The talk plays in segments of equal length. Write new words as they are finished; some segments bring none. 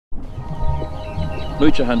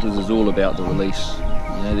Moocher Hunters is all about the release.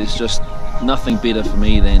 You know, there's just nothing better for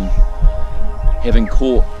me than having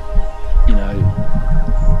caught, you know,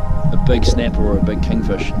 a big snapper or a big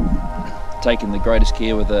kingfish, taking the greatest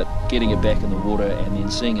care with it, getting it back in the water and then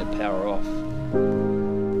seeing it power off.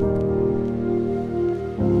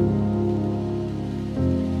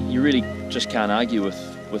 You really just can't argue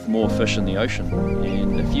with more fish in the ocean,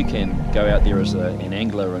 and if you can go out there as an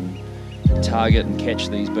angler and target and catch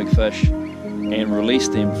these big fish and release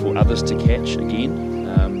them for others to catch again,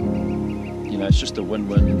 you know, it's just a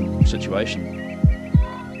win-win situation.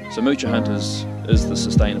 So Moocher Hunters is the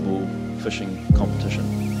sustainable fishing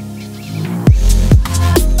competition.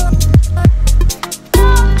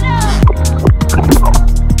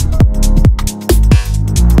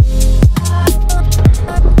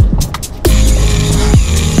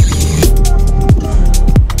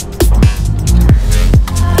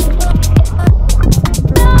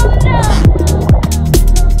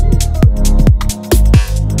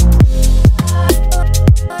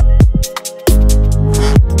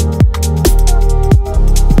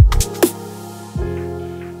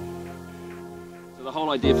 The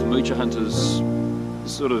whole idea for Moocher Hunters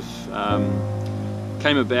sort of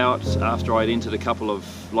came about after I'd entered a couple of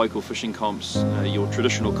local fishing comps, your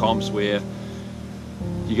traditional comps where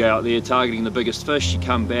you go out there targeting the biggest fish, you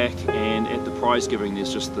come back and at the prize giving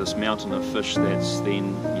there's just this mountain of fish that's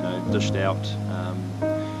then, you know, dished out.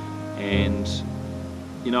 And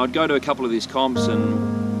you know, I'd go to a couple of these comps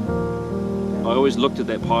and I always looked at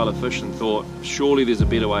that pile of fish and thought, surely there's a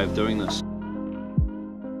better way of doing this.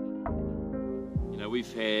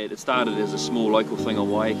 It started as a small local thing on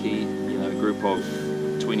Waiheke, you know, a group of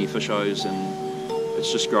 20 fishos, and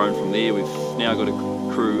it's just grown from there. We've now got a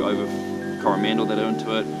crew over Coromandel that are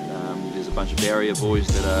into it. There's a bunch of barrier boys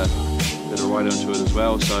that are right into it as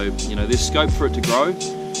well. So, you know, there's scope for it to grow.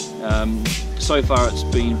 So far it's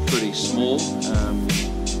been pretty small,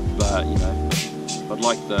 but you know, I'd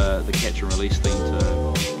like the catch and release thing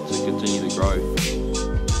to continue to grow.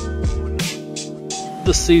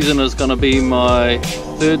 This season is going to be my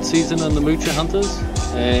third season in the Moocher Hunters,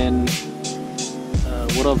 and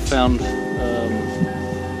what I've found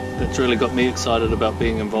that's really got me excited about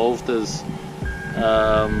being involved is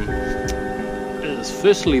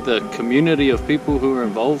firstly the community of people who are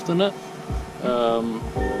involved in it.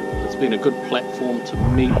 It's been a good platform to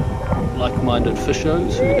meet like-minded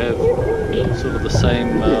fishers who have sort of the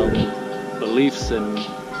same beliefs and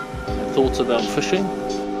thoughts about fishing.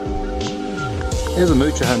 As a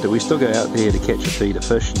Moocher Hunter, we still go out there to catch a feed of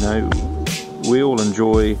fish. You know, we all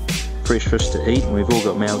enjoy fresh fish to eat and we've all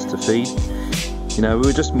got mouths to feed. You know,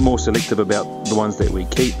 we're just more selective about the ones that we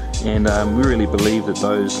keep, and we really believe that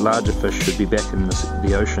those larger fish should be back in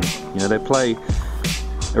the ocean. You know, they play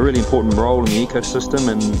a really important role in the ecosystem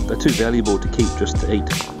and they're too valuable to keep just to eat.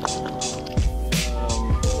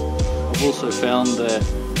 I've also found that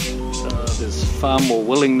there's far more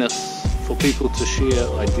willingness for people to share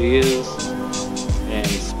ideas and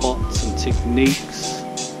spots and techniques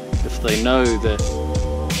if they know that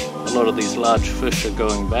a lot of these large fish are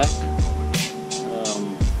going back.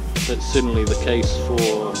 That's certainly the case for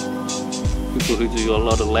people who do a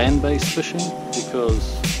lot of land-based fishing,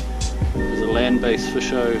 because as a land-based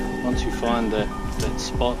fisher, once you find that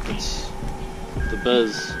spot that's the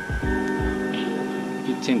biz,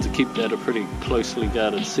 you tend to keep that a pretty closely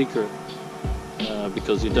guarded secret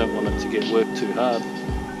because you don't want it to get worked too hard.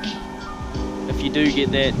 If you do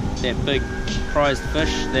get that big prized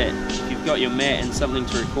fish, that if you've got your mat and something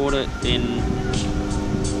to record it, then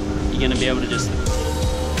you're going to be able to just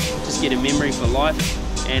get a memory for life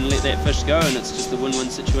and let that fish go, and it's just a win-win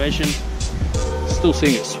situation. Still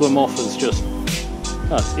seeing it swim off is just,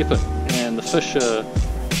 it's epic, and the fish are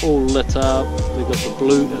all lit up. They've got the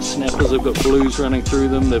blue, the snappers have got blues running through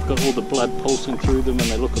them, they've got all the blood pulsing through them and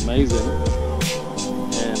they look amazing.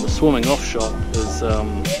 And the swimming off shot is,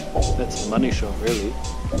 that's the money shot really.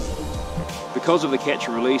 Because of the catch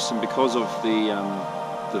and release and because of the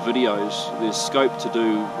videos, there's scope to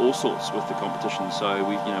do all sorts with the competition. So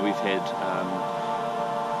we've had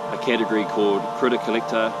a category called Critter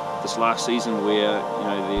Collector this last season, where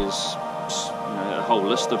there's a whole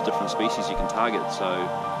list of different species you can target. So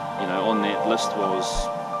on that list was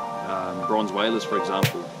bronze whalers, for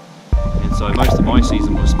example. And so most of my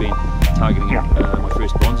season was spent targeting my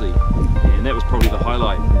first bronzy, and that was probably the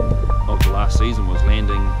highlight of the last season, was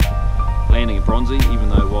landing a bronzy, even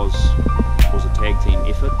though it was a tag team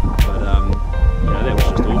effort. But that was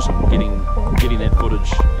just awesome. Getting that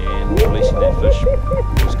footage and releasing that fish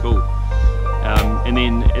was cool. And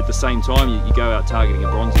then at the same time, you go out targeting a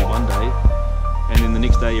bronzy one day, and then the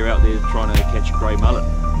next day you're out there trying to catch a grey mullet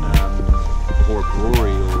or a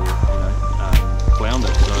rory or flounder.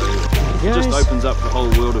 So it just opens up the whole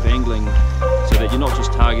world of angling, so that you're not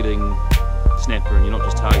just targeting snapper and you're not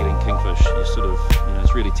just targeting kingfish. You're sort of,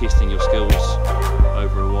 it's really testing your skills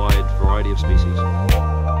over a wide variety of species.